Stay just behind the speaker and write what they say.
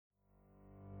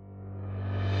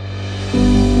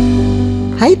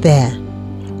Hi there.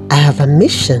 I have a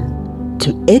mission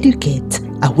to educate,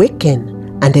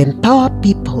 awaken, and empower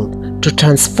people to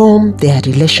transform their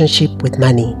relationship with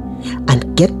money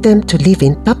and get them to live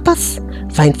in purpose,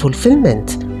 find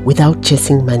fulfillment without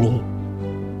chasing money.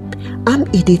 I'm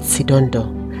Edith Sidondo,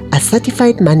 a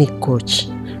certified money coach,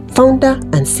 founder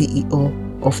and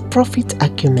CEO of Profit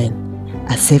Acumen,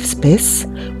 a safe space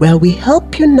where we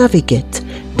help you navigate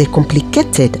the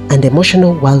complicated and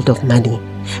emotional world of money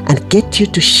and get you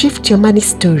to shift your money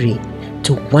story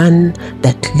to one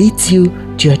that leads you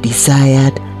to your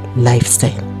desired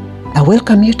lifestyle. I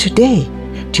welcome you today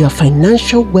to your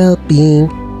Financial Well-Being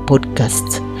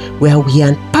podcast, where we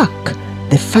unpack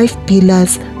the 5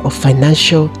 pillars of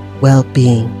financial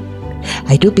well-being.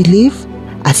 I do believe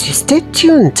as you stay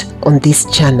tuned on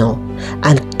this channel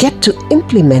and get to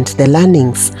implement the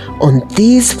learnings on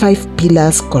these 5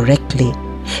 pillars correctly,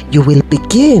 you will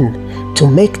begin to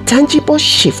make tangible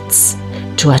shifts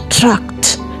to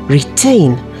attract,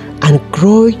 retain, and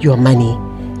grow your money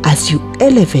as you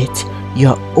elevate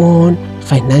your own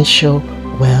financial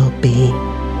well-being.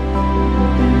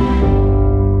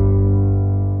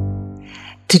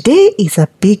 Today is a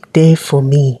big day for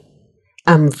me.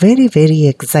 I'm very, very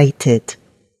excited.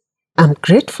 I'm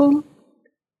grateful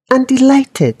and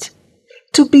delighted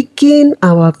to begin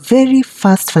our very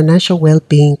first Financial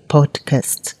Well-Being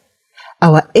podcast,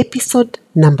 our episode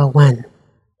number 1.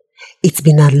 It's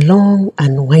been a long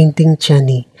and winding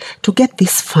journey to get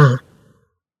this far,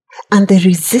 and the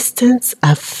resistance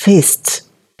I've faced,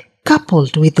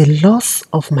 coupled with the loss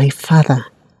of my father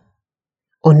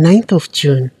on 9th of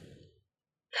June,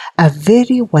 a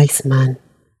very wise man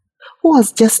who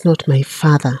was just not my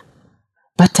father,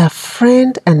 but a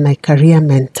friend and my career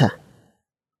mentor.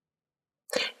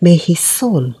 May his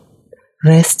soul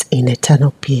rest in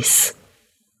eternal peace,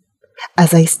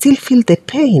 as I still feel the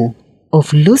pain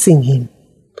of losing him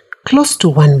close to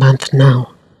 1 month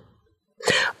now.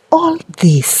 All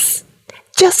this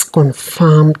just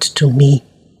confirmed to me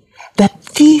that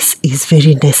this is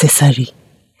very necessary.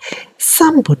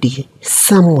 Somebody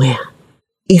somewhere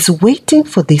is waiting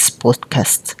for this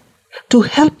podcast to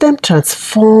help them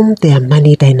transform their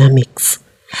money dynamics,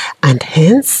 and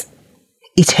hence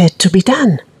it had to be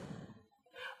done.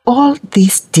 All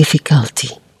this difficulty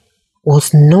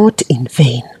was not in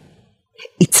vain.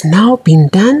 It's now been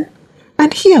done,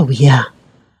 and here we are.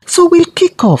 So we'll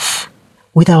kick off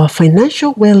with our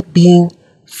financial well-being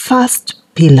first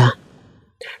pillar,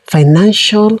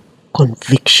 financial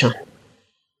conviction.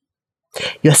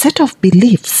 Your set of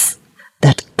beliefs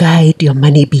that guide your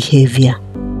money behavior.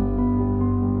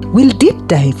 We'll deep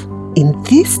dive in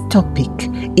this topic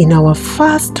in our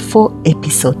first 4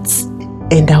 episodes,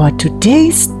 and our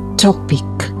today's topic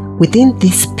within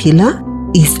this pillar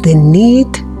is the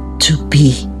need to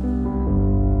be.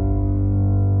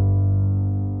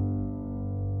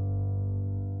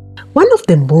 One of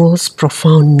the most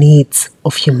profound needs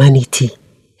of humanity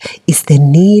is the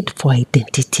need for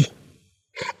identity.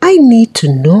 I need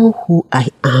to know who I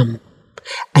am.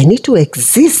 I need to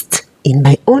exist in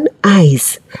my own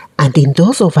eyes and in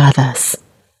those of others.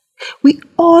 We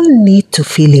all need to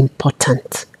feel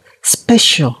important,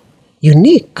 special,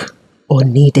 unique, or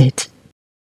needed.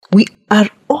 We are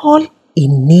all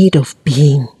in need of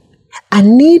being, a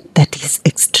need that is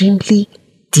extremely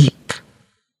deep.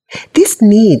 This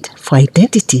need for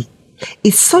identity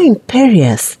is so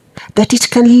imperious that it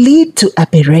can lead to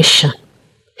aberration,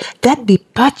 that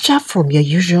departure from your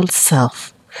usual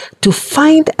self to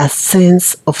find a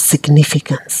sense of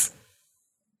significance.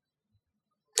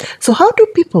 So how do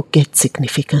people get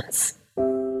significance?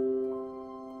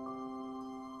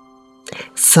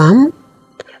 Some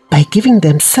by giving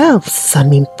themselves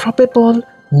some improbable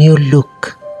new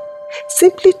look,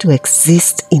 simply to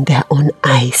exist in their own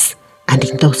eyes and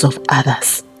in those of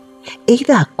others,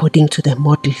 either according to the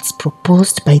models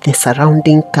proposed by the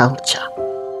surrounding culture,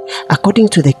 according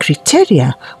to the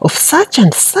criteria of such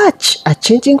and such a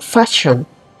changing fashion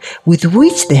with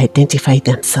which they identify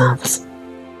themselves.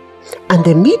 And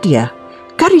the media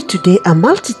carry today a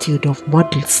multitude of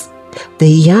models: the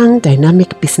young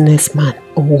dynamic businessman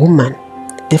or woman,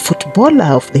 the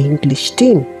footballer of the English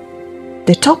team,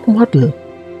 the top model,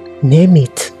 name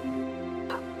it.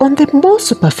 On the more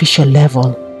superficial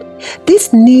level,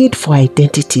 this need for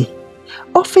identity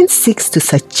often seeks to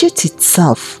satiate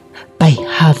itself by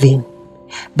having,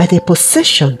 by the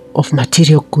possession of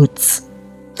material goods,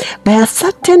 by a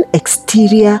certain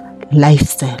exterior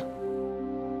lifestyle.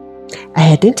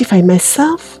 I identify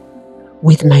myself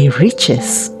with my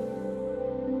riches,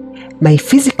 my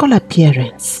physical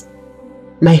appearance,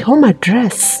 my home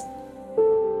address,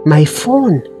 my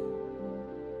phone,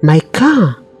 my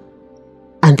car,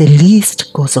 and the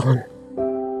list goes on.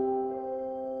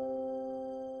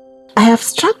 I have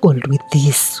struggled with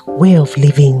this way of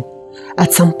living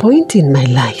at some point in my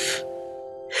life.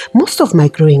 Most of my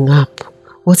growing up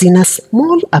was in a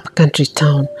small upcountry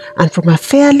town and from a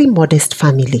fairly modest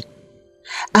family.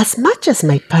 As much as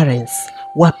my parents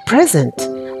were present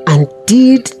and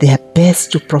did their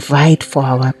best to provide for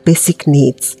our basic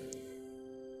needs,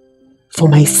 for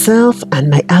myself and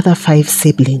my other 5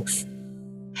 siblings,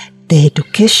 the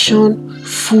education,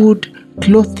 food,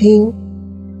 clothing,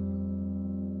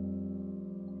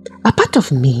 a part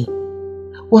of me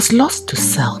was lost to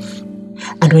self.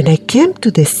 And when I came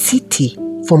to the city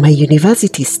for my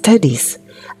university studies,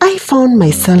 I found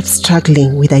myself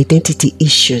struggling with identity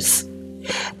issues.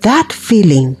 That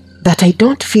feeling that I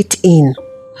don't fit in,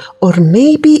 or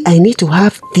maybe I need to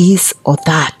have this or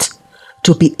that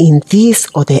to be in this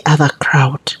or the other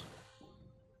crowd.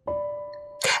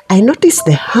 I noticed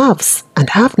the haves and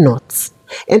have-nots,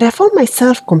 and I found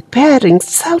myself comparing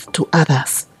self to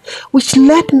others, which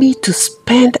led me to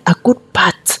spend a good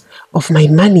part of my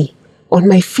money on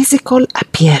my physical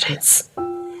appearance.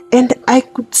 And I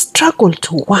could struggle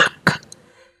to work,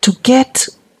 to get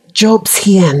jobs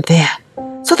here and there,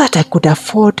 so that I could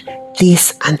afford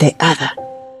this and the other,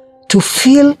 to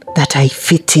feel that I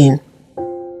fit in,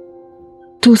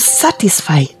 to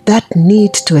satisfy that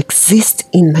need to exist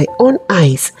in my own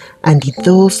eyes and in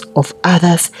those of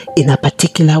others in a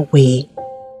particular way.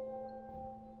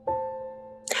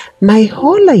 My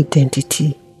whole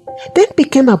identity then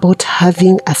became about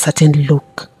having a certain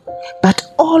look,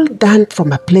 but all done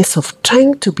from a place of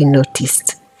trying to be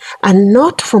noticed and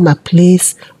not from a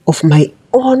place of my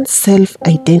own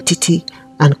self-identity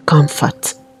and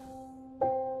comfort.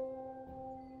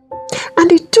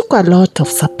 And it took a lot of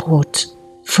support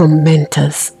from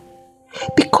mentors,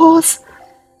 because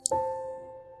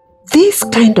this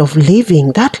kind of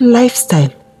living, that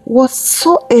lifestyle, was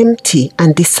so empty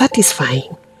and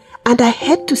dissatisfying, and I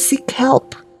had to seek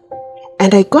help.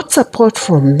 And I got support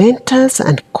from mentors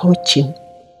and coaching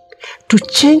to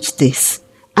change this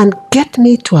and get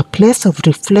me to a place of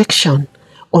reflection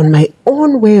on my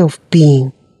own way of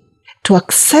being, to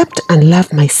accept and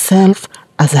love myself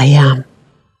as I am.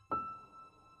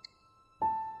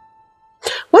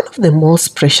 One of the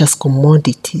most precious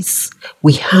commodities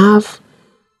we have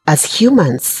as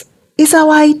humans is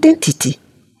our identity,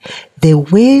 the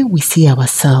way we see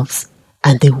ourselves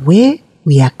and the way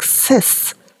we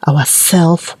access our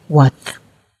self-worth.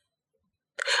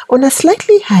 On a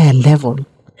slightly higher level,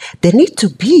 the need to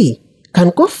be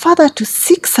can go further to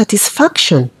seek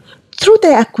satisfaction through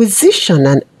the acquisition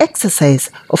and exercise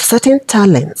of certain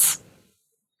talents: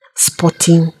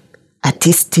 sporting,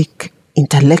 artistic,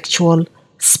 intellectual,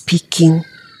 speaking,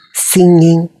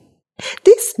 singing.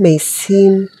 This may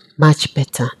seem much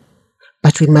better,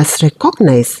 but we must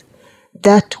recognize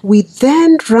that we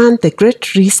then run the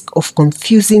great risk of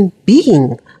confusing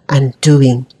being and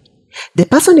doing. The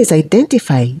person is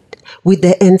identified with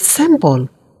the ensemble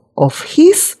of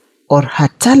his or her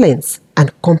talents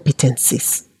and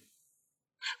competencies.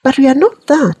 But we are not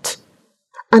that.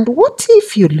 And what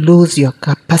if you lose your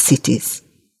capacities?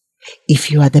 If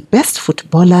you are the best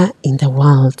footballer in the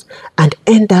world and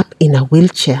end up in a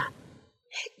wheelchair,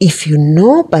 if you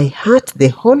know by heart the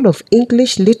whole of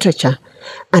English literature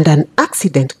and an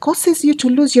accident causes you to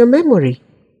lose your memory,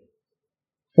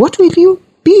 what will you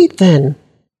be then?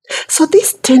 So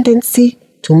this tendency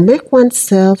to make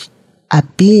oneself a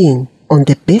being on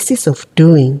the basis of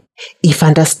doing, if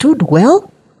understood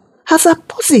well, has a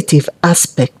positive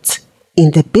aspect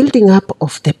in the building up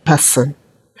of the person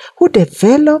who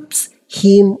develops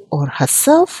him or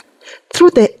herself through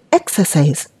the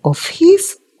exercise of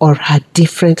his or her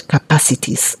different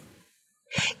capacities.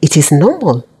 It is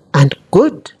normal and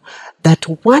good that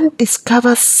one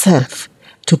discovers self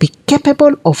to be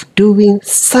capable of doing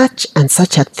such and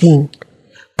such a thing,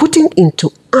 putting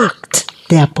into act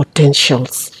their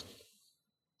potentials,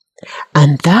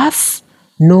 and thus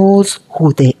knows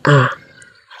who they are,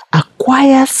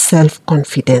 acquires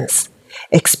self-confidence,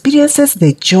 experiences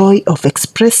the joy of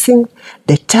expressing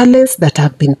the talents that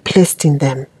have been placed in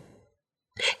them.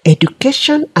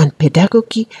 Education and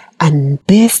pedagogy are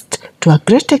based to a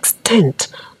great extent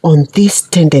on this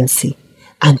tendency,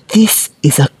 and this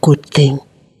is a good thing.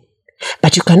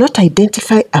 But you cannot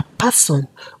identify a person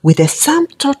with the sum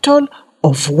total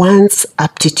of one's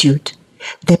aptitude.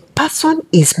 The person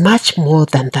is much more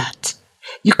than that.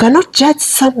 You cannot judge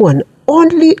someone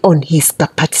only on his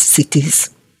capacities.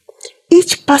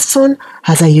 Each person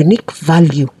has a unique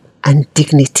value and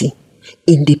dignity,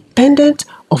 independent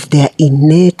of their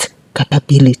innate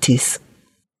capabilities.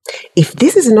 If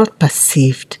this is not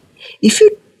perceived, if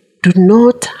you do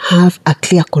not have a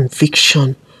clear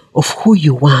conviction of who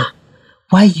you are,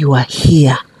 why you are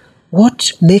here,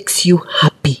 what makes you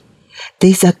happy, there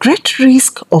is a great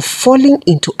risk of falling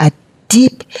into a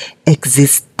deep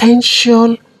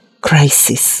existential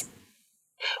crisis.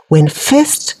 When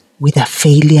faced with a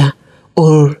failure,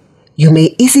 or you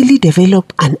may easily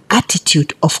develop an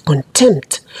attitude of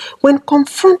contempt when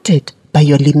confronted by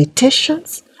your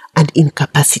limitations and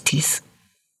incapacities.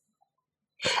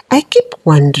 I keep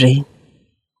wondering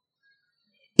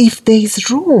if there is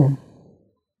room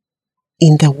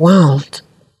in the world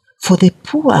for the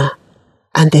poor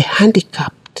and the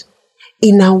handicapped,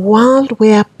 in a world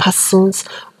where persons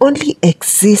only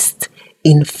exist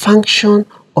in function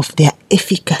of their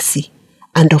efficacy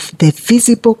and of the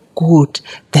visible good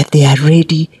that they are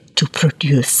ready to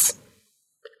produce.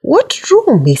 What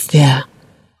room is there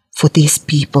for these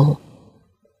people?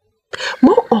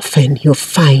 More often you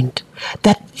find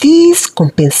that this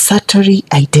compensatory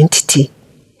identity,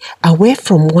 away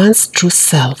from one's true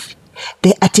self,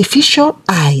 the artificial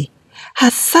I,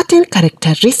 has certain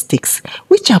characteristics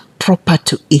which are proper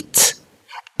to it.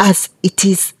 As it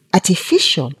is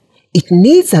artificial, it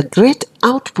needs a great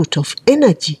output of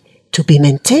energy to be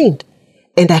maintained,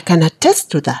 and I can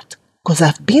attest to that because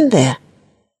I've been there.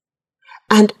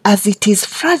 And as it is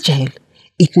fragile,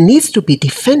 it needs to be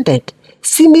defended,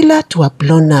 similar to a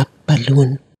blown-up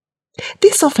balloon.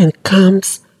 This often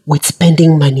comes with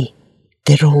spending money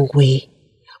the wrong way,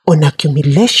 on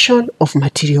accumulation of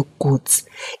material goods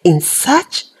in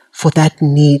search for that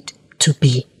need to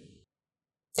be.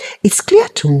 It's clear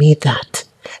to me that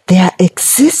there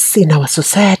exists in our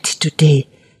society today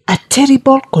a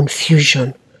terrible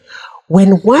confusion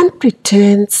when one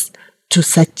pretends to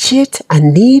satiate a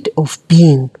need of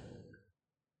being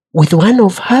with one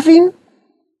of having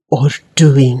or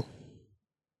doing.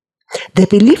 The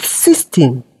belief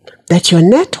system that your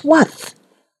net worth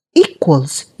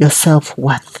equals your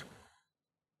self-worth.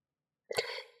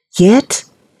 Yet,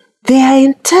 they are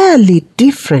entirely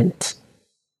different.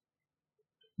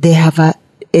 They have an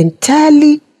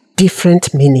entirely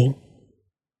different meaning.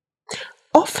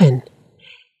 Often,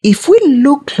 if we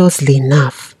look closely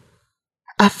enough,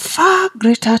 a far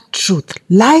greater truth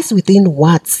lies within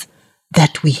words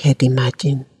that we had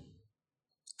imagined.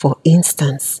 For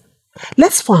instance,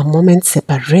 let's for a moment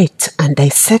separate and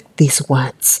dissect these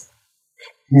words: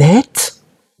 net,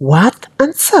 worth,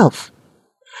 and self,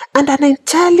 and an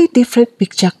entirely different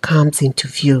picture comes into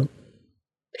view.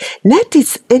 Net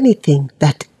is anything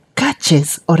that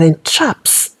catches or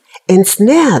entraps,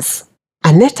 ensnares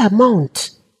a net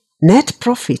amount, net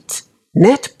profit,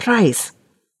 net price,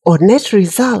 or net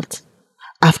result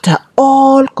after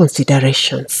all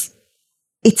considerations.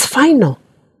 It's final.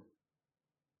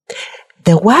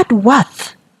 The word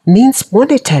worth means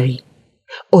monetary,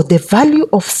 or the value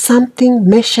of something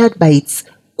measured by its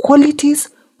qualities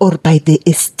or by the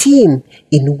esteem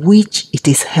in which it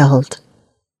is held.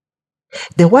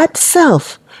 The word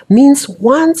self means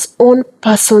one's own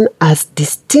person as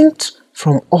distinct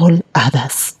from all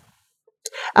others.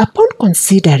 Upon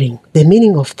considering the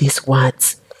meaning of these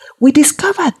words, we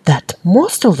discovered that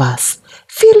most of us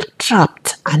feel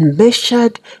trapped and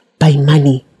measured by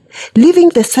money, leaving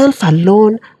the self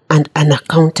alone and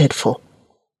unaccounted for.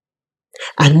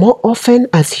 And more often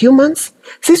as humans,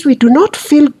 since we do not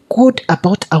feel good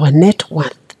about our net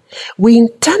worth, we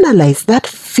internalize that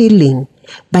feeling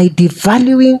by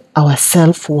devaluing our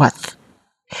self-worth.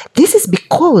 This is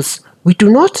because we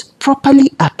do not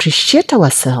properly appreciate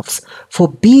ourselves for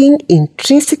being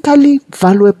intrinsically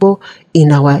valuable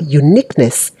in our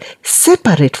uniqueness,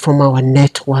 separate from our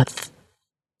net worth.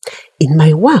 In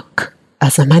my work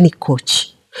as a money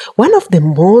coach, one of the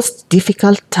most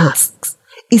difficult tasks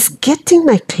is getting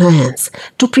my clients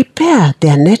to prepare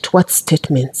their net worth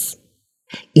statements,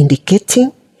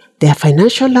 indicating their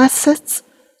financial assets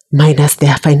minus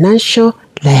their financial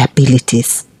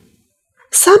liabilities.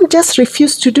 Some just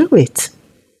refuse to do it.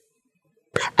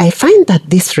 I find that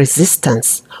this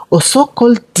resistance, or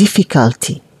so-called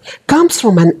difficulty, comes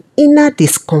from an inner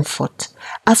discomfort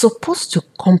as opposed to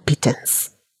competence.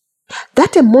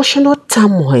 That emotional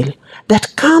turmoil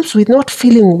that comes with not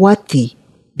feeling worthy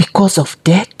because of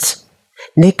debt,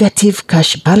 negative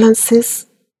cash balances,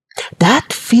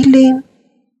 that feeling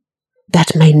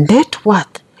that my net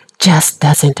worth just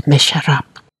doesn't measure up.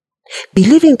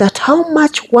 Believing that how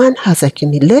much one has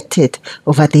accumulated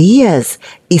over the years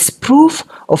is proof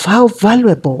of how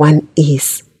valuable one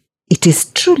is. It is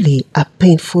truly a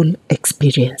painful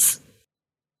experience.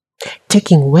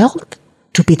 Taking wealth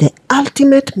to be the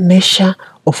ultimate measure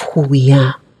of who we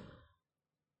are,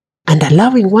 and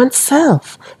allowing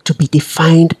oneself to be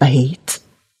defined by it.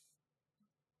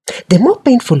 The more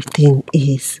painful thing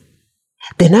is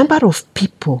the number of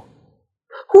people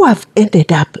who have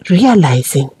ended up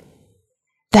realizing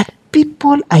that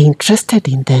people are interested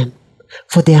in them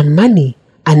for their money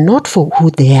and not for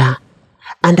who they are.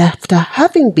 And after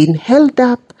having been held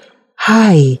up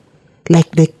high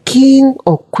like the king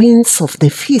or queens of the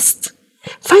feast,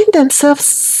 find themselves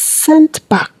sent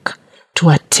back to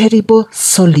a terrible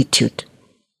solitude.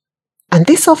 And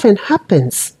this often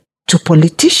happens to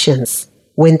politicians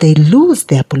when they lose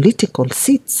their political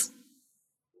seats.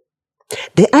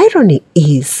 The irony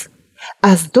is,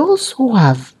 as those who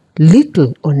have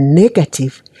little or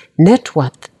negative net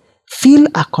worth feel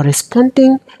a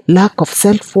corresponding lack of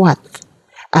self-worth,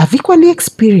 I've equally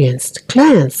experienced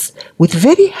clients with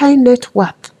very high net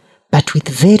worth but with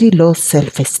very low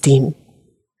self-esteem.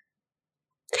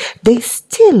 They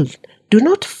still do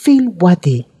not feel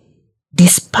worthy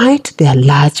despite their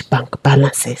large bank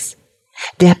balances.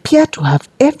 They appear to have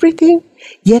everything,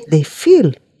 yet they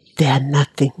feel they are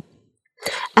nothing.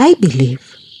 I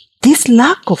believe this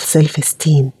lack of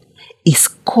self-esteem is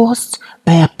caused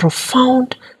by a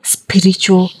profound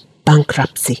spiritual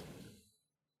bankruptcy.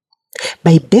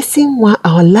 By basing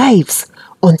our lives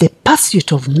on the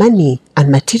pursuit of money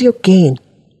and material gain,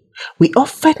 we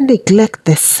often neglect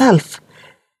the self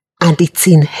and its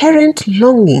inherent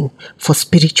longing for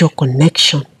spiritual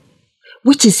connection,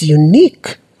 which is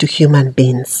unique to human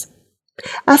beings.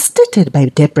 As stated by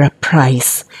Deborah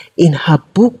Price in her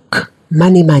book,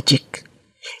 Money Magic,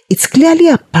 it's clearly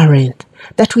apparent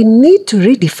that we need to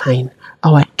redefine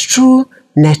our true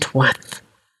net worth.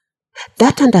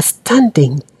 That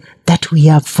understanding that we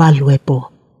are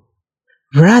valuable,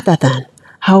 rather than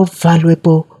how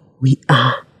valuable we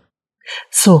are.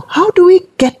 So how do we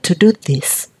get to do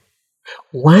this?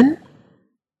 1,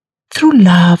 through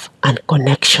love and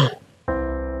connection.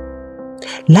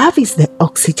 Love is the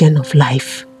oxygen of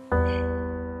life.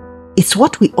 It's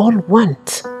what we all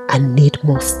want and need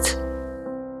most.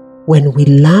 When we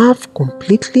love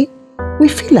completely, we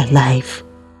feel alive.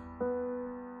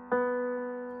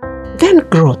 Then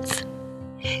growth.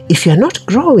 If you're not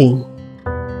growing,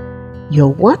 you're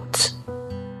what?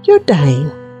 You're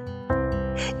dying.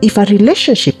 If a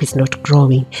relationship is not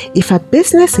growing, if a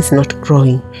business is not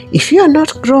growing, if you are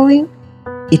not growing,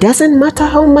 it doesn't matter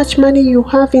how much money you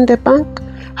have in the bank,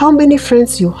 how many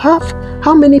friends you have,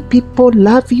 how many people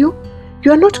love you,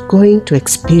 you are not going to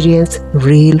experience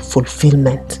real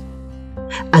fulfillment.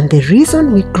 And the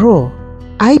reason we grow,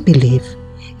 I believe,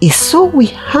 is so we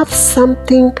have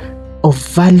something of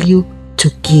value to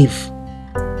give.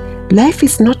 Life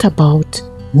is not about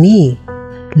me.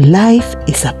 Life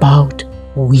is about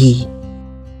we.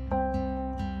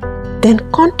 Then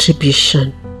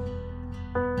contribution.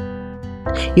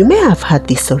 You may have heard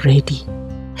this already.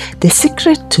 The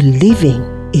secret to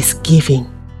living is giving.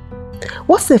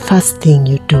 What's the first thing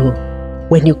you do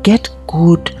when you get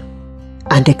good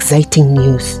and exciting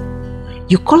news?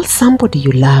 You call somebody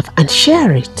you love and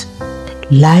share it.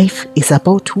 Life is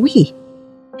about we.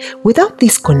 Without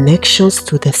these connections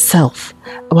to the self,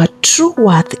 our true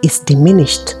worth is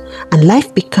diminished and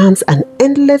life becomes an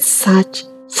endless search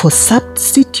for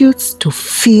substitutes to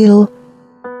fill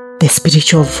the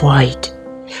spiritual void.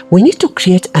 We need to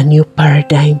create a new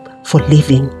paradigm for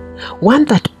living, one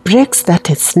that breaks that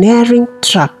ensnaring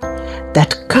trap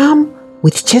that comes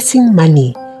with chasing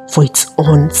money for its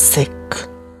own sake.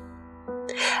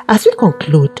 As we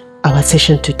conclude our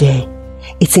session today,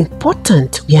 it's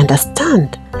important we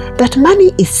understand that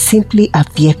money is simply a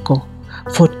vehicle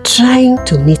for trying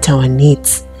to meet our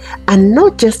needs and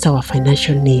not just our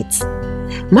financial needs.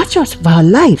 Much of our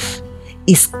life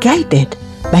is guided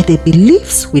by the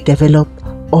beliefs we develop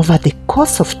over the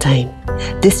course of time,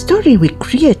 the story we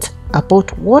create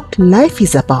about what life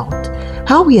is about,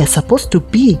 how we are supposed to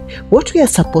be, what we are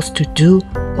supposed to do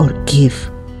or give.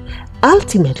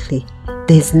 Ultimately,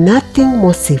 there is nothing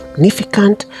more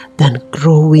significant than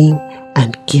growing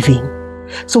and giving.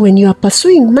 So when you are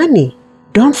pursuing money,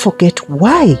 don't forget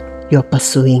why you are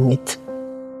pursuing it.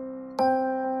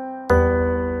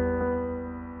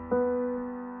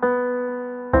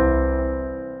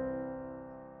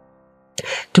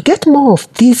 To get more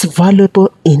of these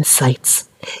valuable insights,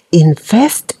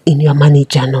 invest in your money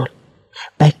journal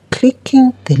by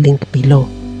clicking the link below.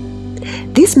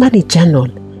 This money journal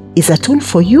is a tool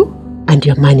for you and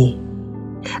your money.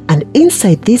 And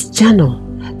inside this journal,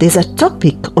 there's a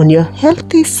topic on your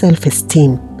healthy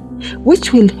self-esteem,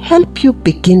 which will help you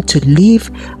begin to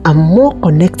live a more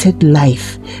connected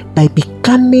life by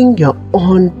becoming your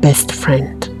own best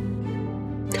friend.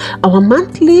 Our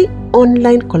monthly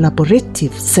online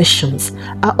collaborative sessions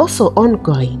are also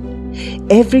ongoing.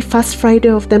 Every first Friday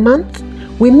of the month,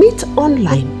 We meet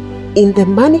online in the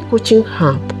Money Coaching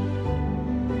Hub.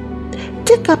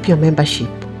 Take up your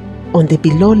membership on the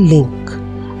below link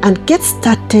and get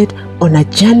started on a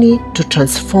journey to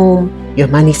transform your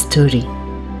money story.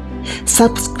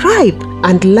 Subscribe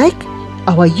and like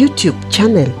our YouTube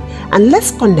channel, and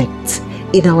let's connect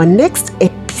in our next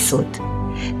episode.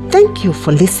 Thank you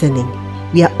for listening.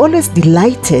 We are always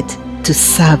delighted to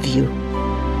serve you.